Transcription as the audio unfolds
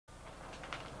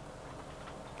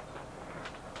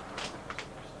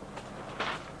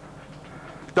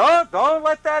out. Don't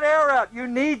let that air out. You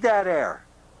need that air.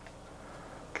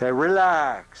 Okay,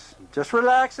 relax. Just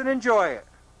relax and enjoy it.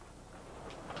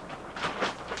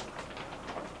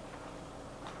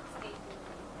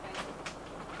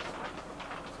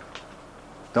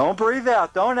 Don't breathe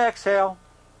out. Don't exhale.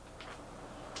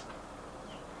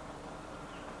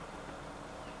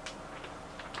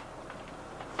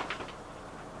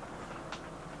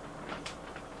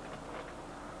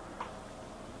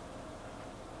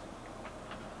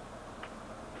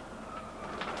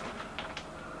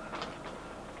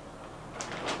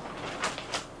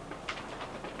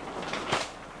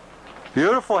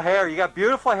 Beautiful hair. You got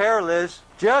beautiful hair, Liz.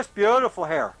 Just beautiful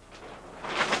hair.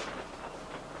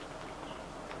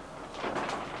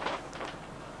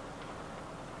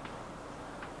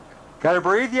 Got to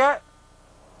breathe yet?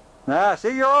 Nah,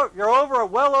 see, you're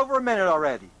well over a minute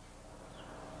already.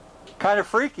 Kind of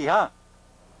freaky, huh?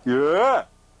 Yeah.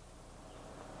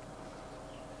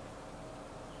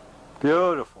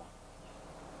 Beautiful.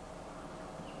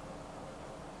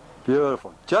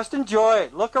 Beautiful. Just enjoy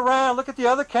it. Look around. Look at the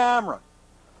other camera.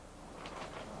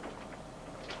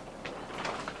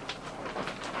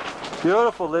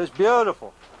 Beautiful, Liz.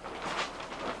 Beautiful.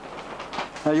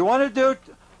 Now you want to do...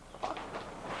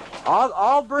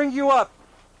 I'll bring you up.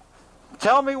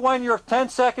 Tell me when you're 10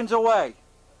 seconds away.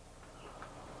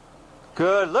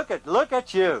 Good. Look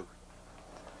at you.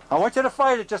 I want you to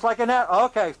fight it just like an...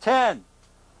 Okay. 10,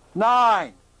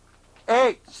 9,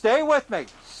 8. Stay with me.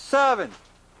 7,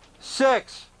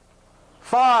 6,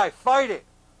 5. Fight it.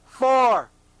 4,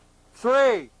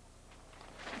 3.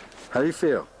 How do you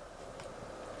feel?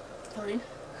 Fine. Yeah?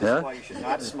 That's why you should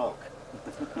not smoke.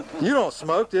 You don't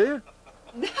smoke, do you?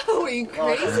 No, are you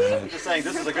crazy? I'm just saying,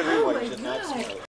 this is a good reason why you should not smoke.